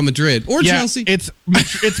then Real Madrid or Chelsea. It's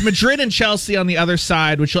Madrid and Chelsea on the other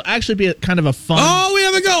side, which will actually be kind of a fun. Oh, we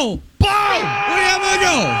have a goal! Boom! We have a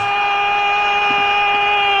goal!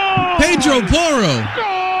 Pedro Porro.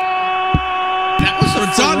 That was for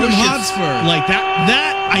Tottenham Hotspur. Like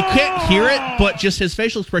that I can't hear it, but just his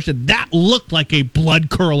facial expression, that looked like a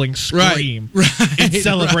blood-curdling scream in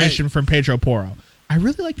celebration from Pedro Porro. I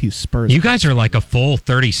really like these Spurs. You guys are like a full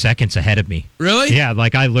 30 seconds ahead of me. Really? Yeah,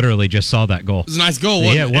 like I literally just saw that goal. It was a nice goal,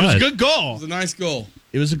 wasn't it? It was a good goal. It was a nice goal.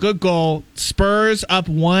 It was a good goal. Spurs up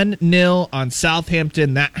 1-0 on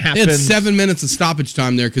Southampton. That happens. It's 7 minutes of stoppage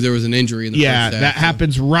time there because there was an injury in the first half. That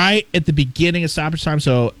happens right at the beginning of stoppage time.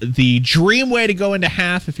 So the dream way to go into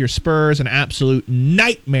half if you're Spurs, an absolute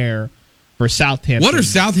nightmare for Southampton. What are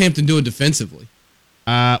Southampton doing defensively?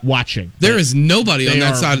 Watching. There is nobody on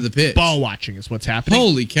that side of the pitch. Ball watching is what's happening.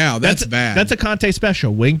 Holy cow, that's bad. That's a Conte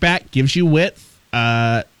special. Wingback gives you width.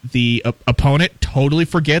 The opponent totally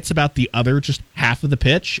forgets about the other just half of the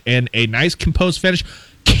pitch, and a nice composed finish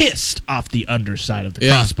kissed off the underside of the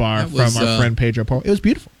crossbar from our friend Pedro Porro. It was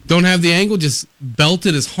beautiful. Don't have the angle, just belt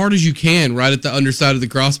it as hard as you can right at the underside of the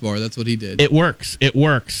crossbar. That's what he did. It works.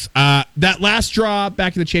 That last draw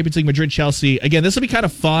back in the Champions League, Madrid-Chelsea. Again, this will be kind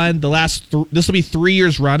of fun. This will be 3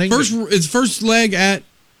 years running. First leg at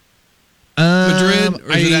Madrid,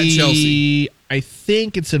 or is it at Chelsea? I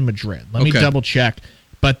think it's in Madrid. Let me double check.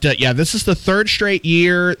 But this is the 3rd straight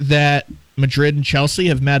year that Madrid and Chelsea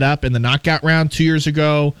have met up in the knockout round. 2 years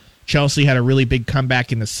ago, Chelsea had a really big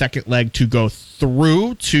comeback in the second leg to go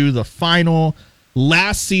through to the final.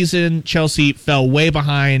 Last season, Chelsea fell way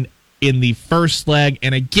behind in the first leg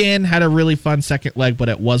and again had a really fun second leg, but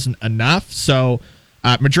it wasn't enough. So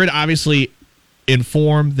Madrid obviously in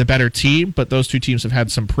form, the better team, but those 2 teams have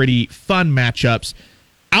had some pretty fun matchups.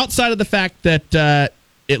 Outside of the fact that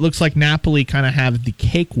it looks like Napoli kind of have the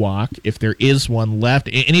cakewalk, if there is one left.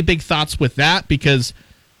 Any big thoughts with that? Because,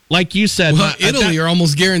 like you said... Well, Italy are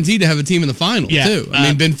almost guaranteed to have a team in the final, too.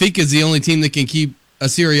 I mean, Benfica is the only team that can keep a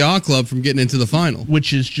Serie A club from getting into the final.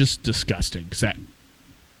 Which is just disgusting.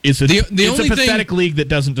 It's a pathetic league that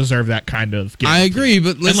doesn't deserve that kind of guarantee. I agree,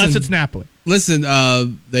 but listen... Unless it's Napoli. Listen,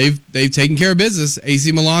 they've taken care of business.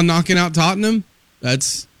 AC Milan knocking out Tottenham,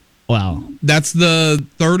 that's the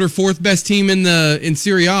 3rd or 4th best team in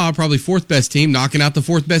Serie A, probably 4th best team, knocking out the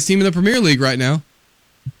 4th best team in the Premier League right now.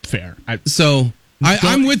 Fair.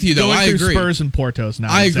 I'm with you, though. Going I through agree. Spurs and Porto's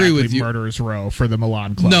not I agree exactly with you. murderer's row for the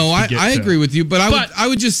Milan club. No, I agree with you, but I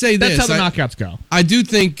would just say that's this. how the knockouts go. I do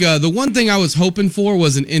think the one thing I was hoping for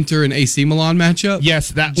was an Inter and AC Milan matchup.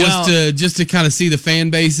 Yes, just to kind of see the fan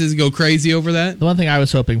bases go crazy over that. The one thing I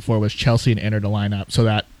was hoping for was Chelsea and Inter to line up so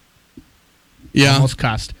that almost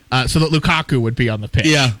cost so that Lukaku would be on the pitch.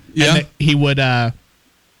 Yeah. And that he would.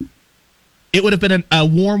 It would have been a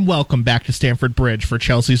warm welcome back to Stamford Bridge for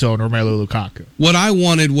Chelsea's own Romelu Lukaku. What I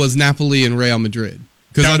wanted was Napoli and Real Madrid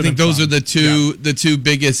because I think those are the two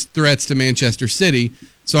biggest threats to Manchester City.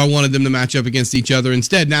 So I wanted them to match up against each other.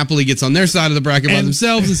 Instead, Napoli gets on their side of the bracket by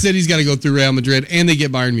themselves, and City's got to go through Real Madrid, and they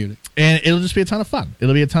get Bayern Munich. And it'll just be a ton of fun.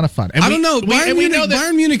 And I don't know.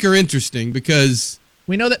 Bayern Munich are interesting because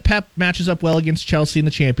we know that Pep matches up well against Chelsea in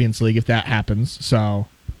the Champions League if that happens. So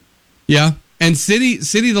yeah. And City,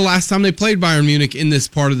 the last time they played Bayern Munich in this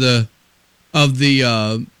part of the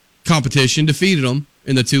competition, defeated them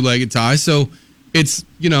in the two-legged tie. So it's,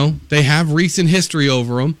 they have recent history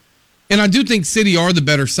over them. And I do think City are the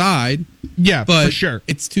better side. Yeah, but for sure.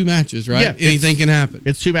 It's two matches, right? Yeah, anything can happen.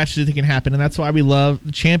 It's two matches, anything can happen, and that's why we love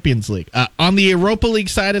the Champions League. On the Europa League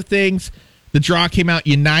side of things, the draw came out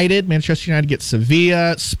United. Manchester United gets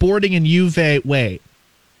Sevilla. Sporting and Juve. Wait.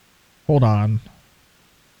 Hold on.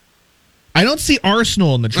 I don't see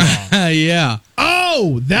Arsenal in the draw. Yeah.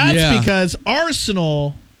 Oh, that's because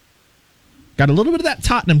Arsenal got a little bit of that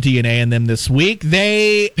Tottenham DNA in them this week.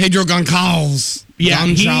 Pedro Goncalves. Yeah,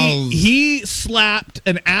 he slapped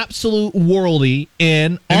an absolute worldie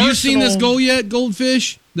in Have Arsenal. you seen this goal yet,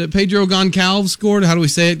 Goldfish? That Pedro Goncalves scored? How do we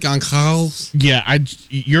say it? Goncalves? Yeah,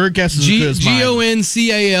 your guess is as good as mine.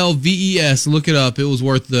 Goncalves. Look it up. It was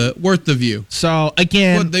worth the view. So,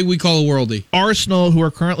 again, what we call a worldie. Arsenal, who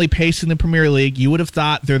are currently pacing the Premier League, you would have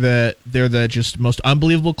thought they're the just most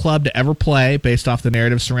unbelievable club to ever play based off the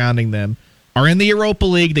narrative surrounding them. Are in the Europa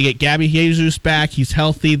League. They get Gabby Jesus back. He's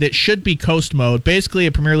healthy. That should be coast mode. Basically,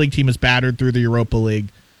 a Premier League team is battered through the Europa League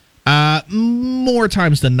more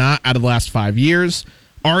times than not out of the last 5 years.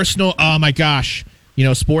 Arsenal, oh my gosh.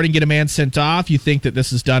 Sporting get a man sent off. You think that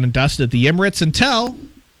this is done and dusted at the Emirates until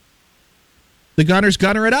the Gunners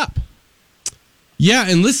gunner it up. Yeah,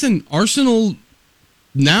 and listen, Arsenal,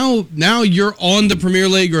 now you're on the Premier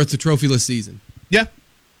League or it's a trophyless season. Yeah.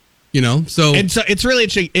 So it's really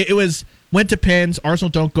interesting. It was went to pins. Arsenal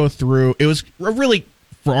don't go through. It was really,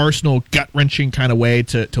 for Arsenal, gut-wrenching kind of way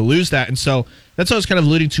to lose that. And so that's what I was kind of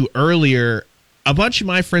alluding to earlier. A bunch of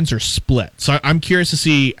my friends are split. So I'm curious to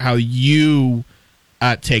see how you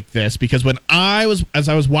take this, because as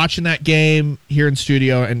I was watching that game here in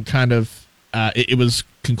studio and kind of it was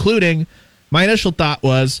concluding, my initial thought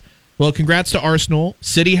was, well, congrats to Arsenal.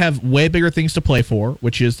 City have way bigger things to play for,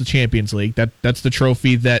 which is the Champions League. That's the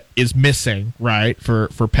trophy that is missing, right, for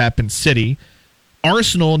Pep and City.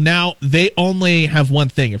 Arsenal, now they only have one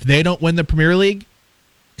thing. If they don't win the Premier League,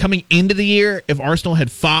 coming into the year, if Arsenal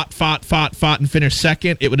had fought and finished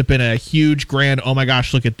second, it would have been a huge, grand, oh my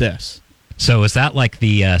gosh, look at this. So is that like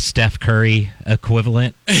the Steph Curry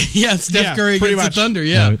equivalent? Yeah, Steph Curry against the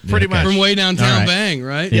Thunder, pretty much. From way downtown right. Bang,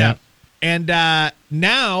 right? Yeah. And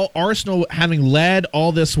now, Arsenal, having led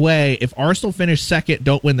all this way, if Arsenal finish second,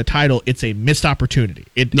 don't win the title, it's a missed opportunity.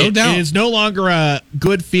 No doubt. It is no longer a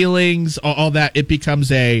good feelings, all that. It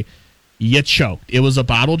becomes you choked. It was a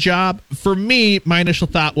bottle job. For me, my initial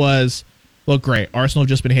thought was, well, great. Arsenal have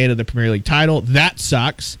just been handed the Premier League title. That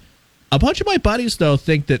sucks. A bunch of my buddies, though,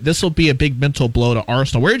 think that this will be a big mental blow to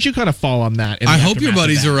Arsenal. Where did you kind of fall on that? I hope your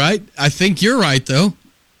buddies are right. I think you're right, though.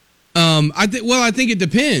 I think it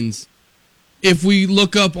depends. If we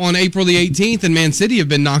look up on April the 18th and Man City have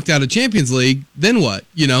been knocked out of Champions League, then what?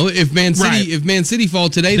 If Man City fall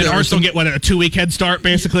today, then Arsenal get a 2-week head start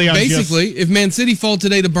basically. If Man City fall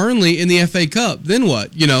today to Burnley in the FA Cup, then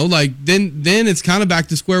what? Then it's kind of back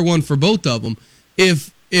to square one for both of them.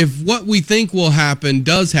 If what we think will happen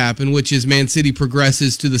does happen, which is Man City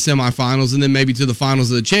progresses to the semifinals and then maybe to the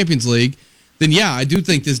finals of the Champions League, then yeah, I do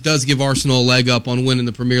think this does give Arsenal a leg up on winning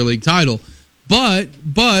the Premier League title. But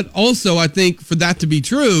also, I think for that to be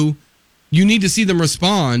true, you need to see them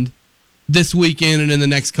respond this weekend and in the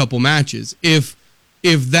next couple matches. If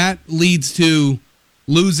that leads to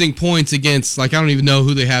losing points against, I don't even know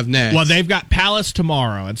who they have next. Well, they've got Palace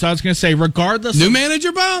tomorrow. And so I was going to say,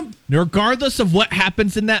 manager bump? Regardless of what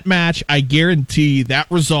happens in that match, I guarantee that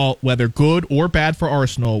result, whether good or bad for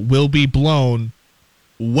Arsenal, will be blown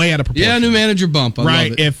way out of proportion. Yeah, new manager bump. I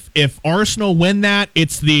love it. If Arsenal win that,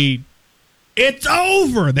 it's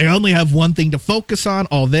over. They only have one thing to focus on,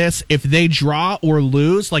 all this. If they draw or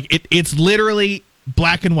lose, it's literally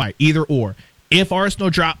black and white, either or. If Arsenal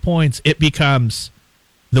drop points, it becomes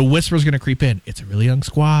the whisper's going to creep in. It's a really young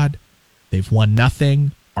squad. They've won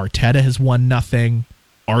nothing. Arteta has won nothing.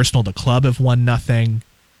 Arsenal, the club, have won nothing.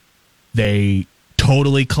 They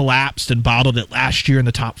totally collapsed and bottled it last year in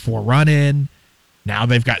the top 4 run-in. Now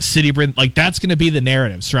they've got City. Like, that's going to be the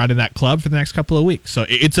narrative surrounding that club for the next couple of weeks. So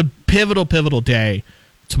it's a pivotal day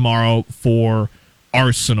tomorrow for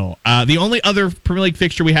Arsenal. The only other Premier League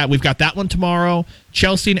fixture we've got that one tomorrow.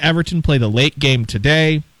 Chelsea and Everton play the late game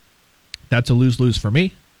today. That's a lose-lose for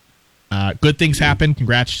me. Good things happen.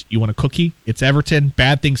 Congrats. You want a cookie? It's Everton.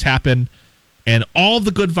 Bad things happen. And all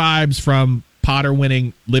the good vibes from Potter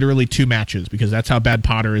winning literally 2 matches, because that's how bad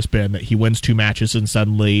Potter has been, that he wins 2 matches and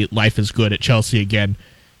suddenly life is good at Chelsea again.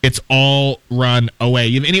 It's all run away.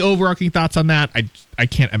 You have any overarching thoughts on that? I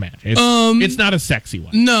can't imagine. It's not a sexy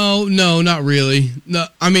one. No, not really. No,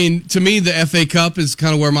 I mean, to me, the FA Cup is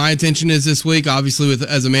kind of where my attention is this week. Obviously,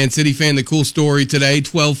 as a Man City fan, the cool story today,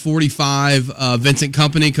 12:45, Vincent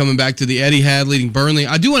Kompany coming back to the Etihad, leading Burnley.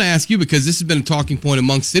 I do want to ask you, because this has been a talking point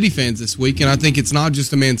amongst City fans this week, and I think it's not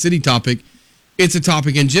just a Man City topic. It's a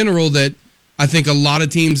topic in general that I think a lot of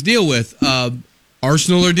teams deal with.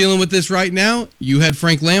 Arsenal are dealing with this right now. You had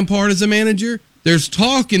Frank Lampard as a manager. There's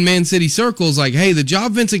talk in Man City circles like, hey, the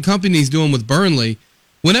job Vincent Kompany's doing with Burnley,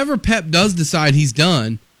 whenever Pep does decide he's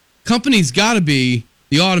done, Kompany's got to be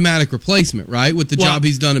the automatic replacement, right, with the job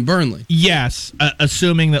he's done in Burnley. Yes,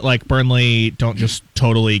 assuming that like Burnley don't just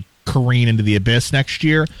totally careen into the abyss next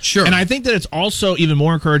year. Sure. And I think that it's also even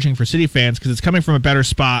more encouraging for City fans because it's coming from a better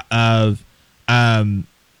spot of right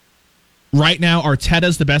now,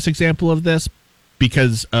 Arteta's the best example of this,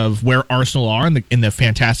 because of where Arsenal are in the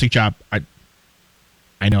fantastic job.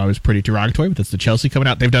 I know I was pretty derogatory, but that's the Chelsea coming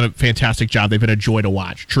out. They've done a fantastic job. They've been a joy to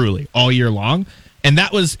watch, truly, all year long. And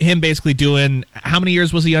that was him basically doing, how many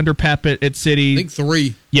years was he under Pep at City? I think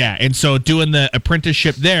 3. Yeah, and so doing the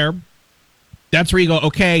apprenticeship there, that's where you go,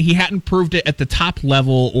 okay, he hadn't proved it at the top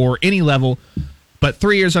level or any level, but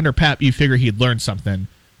 3 years under Pep, you figure he'd learned something.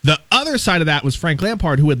 The other side of that was Frank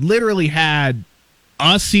Lampard, who had literally had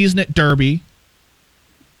a season at Derby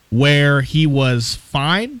where he was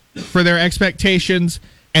fine for their expectations.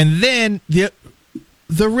 And then the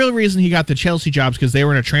real reason he got the Chelsea jobs because they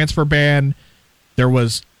were in a transfer ban. There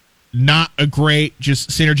was not a great just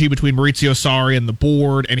synergy between Maurizio Sarri and the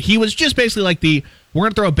board. And he was just basically like we're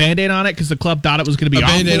going to throw a Band-Aid on it because the club thought it was going to be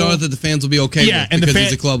awful. A Band-Aid on it that the fans will be okay with because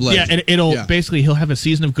he's a club legend. Yeah, and basically he'll have a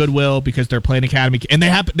season of goodwill because they're playing academy. And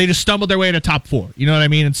they just stumbled their way into top 4. You know what I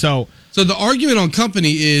mean? And so the argument on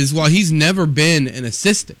Kompany is, while he's never been an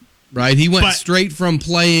assistant, right? He went straight from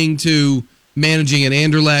playing to managing at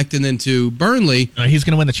Anderlecht and then to Burnley. He's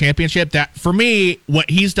going to win the championship. That, for me, what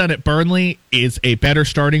he's done at Burnley is a better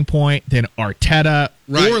starting point than Arteta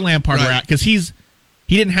or Lampard were at, because he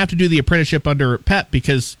didn't have to do the apprenticeship under Pep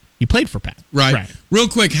because he played for Pep. Right. Real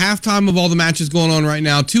quick, halftime of all the matches going on right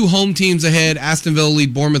now. 2 home teams ahead. Aston Villa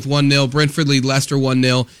lead Bournemouth 1-0. Brentford lead Leicester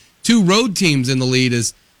 1-0. 2 road teams in the lead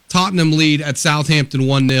as Tottenham lead at Southampton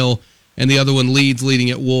 1-0. And the other one, Leeds, leading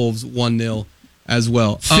at Wolves 1-0 as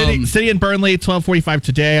well. City and Burnley, 12:45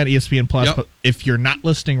 today on ESPN Plus. Yep. But if you're not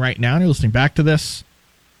listening right now and you're listening back to this,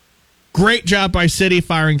 great job by City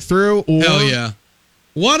firing through. Hell yeah.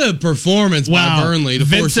 What a performance by Burnley to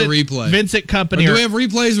force a replay. Vincent Kompany. Do we have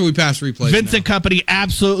replays or we pass replays? Vincent Kompany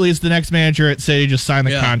absolutely is the next manager at City. Just sign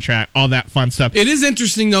the contract, all that fun stuff. It is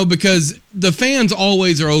interesting, though, because the fans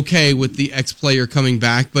always are okay with the ex-player coming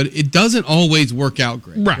back, but it doesn't always work out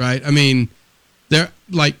great, right? I mean,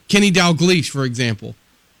 like Kenny Dalglish, for example.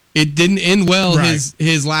 It didn't end well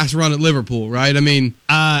his last run at Liverpool, right? I mean,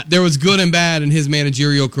 there was good and bad in his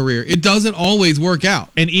managerial career. It doesn't always work out.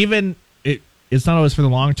 And even... It's not always for the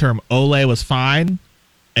long term. Ole was fine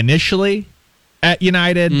initially at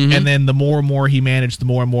United, and then the more and more he managed, the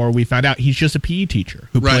more and more we found out he's just a PE teacher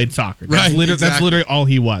who played soccer. That's literally all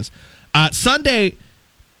he was. Sunday,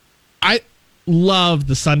 I loved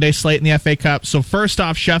the Sunday slate in the FA Cup. So first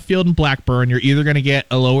off, Sheffield and Blackburn, you're either going to get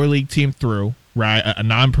a lower league team through, right? A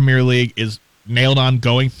non-Premier League is nailed on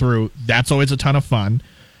going through. That's always a ton of fun.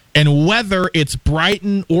 And whether it's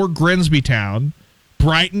Brighton or Grimsby Town,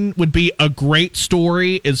 Brighton would be a great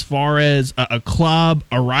story as far as a club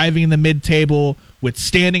arriving in the mid-table,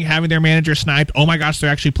 withstanding having their manager sniped. Oh my gosh, they're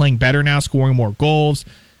actually playing better now, scoring more goals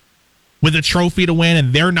with a trophy to win,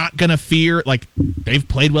 and they're not going to fear, like, they've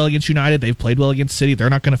played well against United, they've played well against City, they're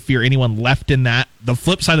not going to fear anyone left in that. The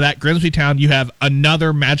flip side of that, Grimsby Town, you have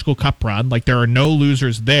another magical cup run, like there are no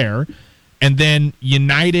losers there, and then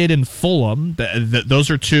United and Fulham, those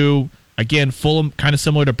are two. Again, Fulham kind of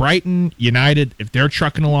similar to Brighton. United, if they're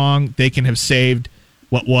trucking along, they can have saved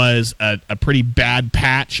what was a pretty bad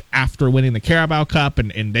patch after winning the Carabao Cup,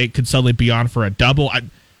 and they could suddenly be on for a double.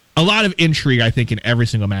 a lot of intrigue, I think, in every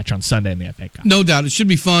single match on Sunday in the FA Cup. No doubt. It should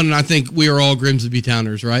be fun, and I think we are all Grimsby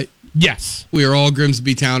Towners, right? Yes. We are all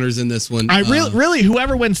Grimsby Towners in this one. Really,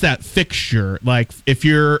 whoever wins that fixture, like if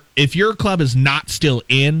your club is not still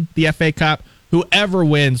in the FA Cup, whoever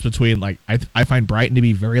wins between, like, I find Brighton to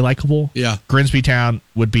be very likable. Yeah. Grimsby Town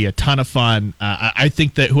would be a ton of fun. I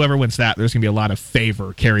think that whoever wins that, there's going to be a lot of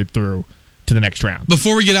favor carried through to the next round.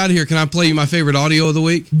 Before we get out of here, can I play you my favorite audio of the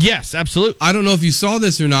week? Yes, absolutely. I don't know if you saw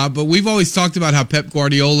this or not, but we've always talked about how Pep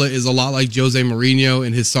Guardiola is a lot like Jose Mourinho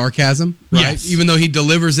in his sarcasm, right? Yes. Even though he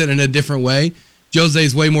delivers it in a different way.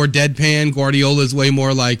 Jose's way more deadpan. Guardiola's way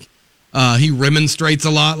more like he remonstrates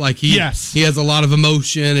a lot. Like he has a lot of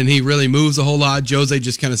emotion and he really moves a whole lot. Jose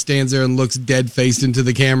just kind of stands there and looks dead-faced into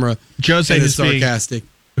the camera. Jose is sarcastic.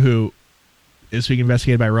 Who is being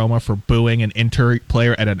investigated by Roma for booing an Inter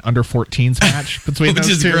player at an under-14s match between Which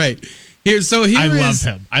those is two. great. I love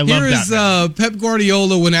him. I love that. Pep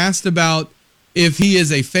Guardiola when asked about if he is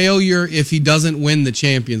a failure if he doesn't win the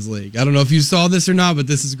Champions League. I don't know if you saw this or not, but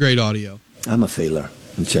this is great audio. I'm a failure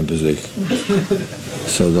in Champions League,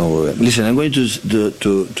 so don't worry. Listen, I'm going to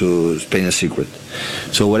explain a secret.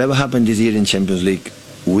 So whatever happened this year in Champions League,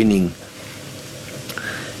 winning,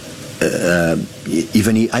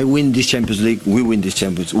 even if I win this Champions League, we win this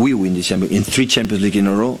Champions League in 3 Champions League in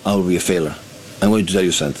a row, I will be a failure. I'm going to tell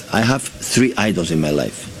you something. I have 3 idols in my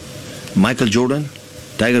life: Michael Jordan,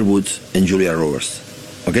 Tiger Woods, and Julia Roberts.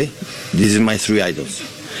 Okay, these are my 3 idols.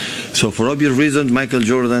 So for obvious reasons, Michael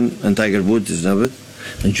Jordan and Tiger Woods is not it,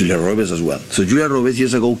 and Julia Roberts as well. So Julia Roberts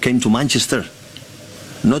years ago came to Manchester.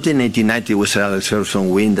 Not in 1890 with Sir Alex Ferguson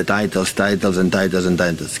win the titles.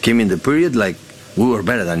 Came in the period like we were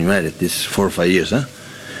better than United these 4 or 5 years, huh?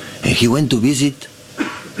 And he went to visit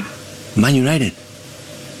Man United.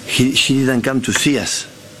 She didn't come to see us.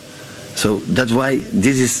 So that's why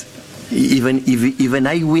this is, even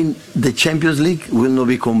I win the Champions League, will not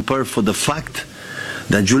be compared for the fact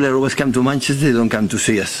that Julia Roberts come to Manchester, they don't come to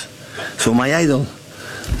see us. So my idol.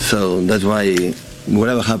 So that's why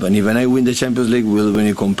whatever happened, even I win the Champions League, will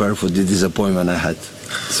be compared for the disappointment I had.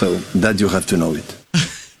 So that you have to know it.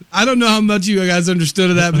 I don't know how much you guys understood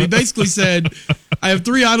of that, but he basically said, I have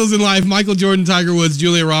 3 idols in life: Michael Jordan, Tiger Woods,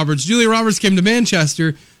 Julia Roberts. Julia Roberts came to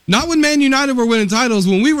Manchester, not when Man United were winning titles,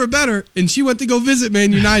 when we were better, and she went to go visit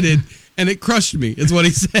Man United, and it crushed me, is what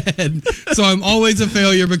he said. So I'm always a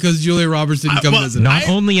failure because Julia Roberts didn't come visit. Not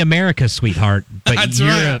only America's sweetheart, but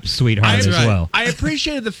Europe's sweetheart as well. I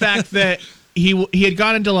appreciated the fact that he had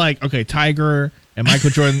gone into like, okay, Tiger and Michael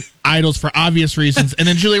Jordan idols for obvious reasons, and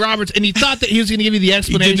then Julia Roberts, and he thought that he was going to give you the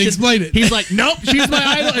explanation. He didn't explain it. He's like, nope, she's my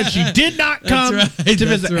idol, and she did not come to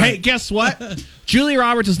visit. Right. Hey, guess what? Julia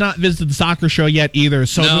Roberts has not visited the soccer show yet either,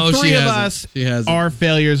 so the 3 of us are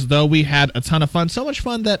failures, though we had a ton of fun. So much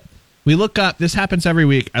fun that we look up. This happens every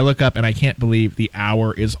week. I look up, and I can't believe the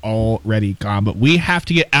hour is already gone, but we have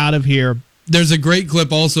to get out of here. There's a great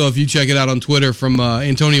clip also, if you check it out on Twitter, from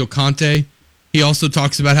Antonio Conte. He also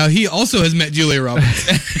talks about how he also has met Julia Roberts.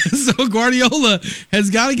 So Guardiola has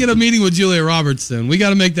got to get a meeting with Julia Roberts soon. We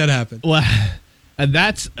got to make that happen. Well,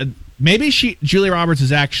 that's maybe Julia Roberts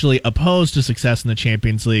is actually opposed to success in the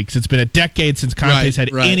Champions League, because it's been a decade since Conte's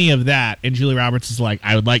had any of that, and Julia Roberts is like,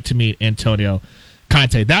 I would like to meet Antonio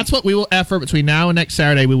Conte. That's what we will effort between now and next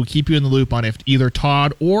Saturday. We will keep you in the loop on if either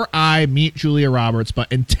Todd or I meet Julia Roberts.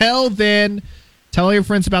 But until then, tell all your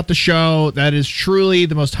friends about the show. That is truly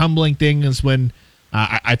the most humbling thing, is when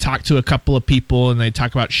I talk to a couple of people and they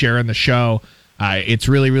talk about sharing the show. It's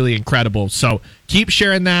really, really incredible. So keep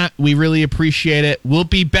sharing that. We really appreciate it. We'll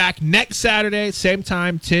be back next Saturday, same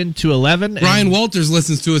time, 10 to 11. Ryan Walters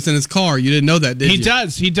listens to us in his car. You didn't know that, did you? He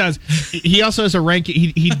does. He also has a ranking.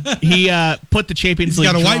 He put the Champions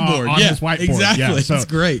League got a whiteboard on his whiteboard. Exactly. Yeah, so it's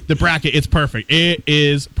great. The bracket, it's perfect. It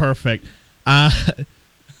is perfect.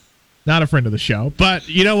 Not a friend of the show, but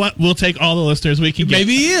you know what? We'll take all the listeners we can get.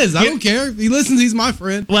 Maybe he is. I don't care. If he listens, he's my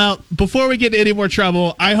friend. Well, before we get into any more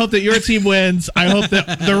trouble, I hope that your team wins. I hope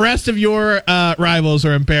that the rest of your rivals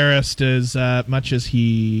are embarrassed as much as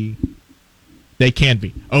they can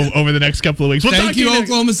be over the next couple of weeks. Thank you,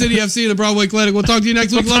 Oklahoma City FC and the Broadway Clinic. We'll talk to you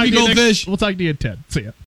next week. Love you, Goldfish. We'll talk to you at 10. See ya.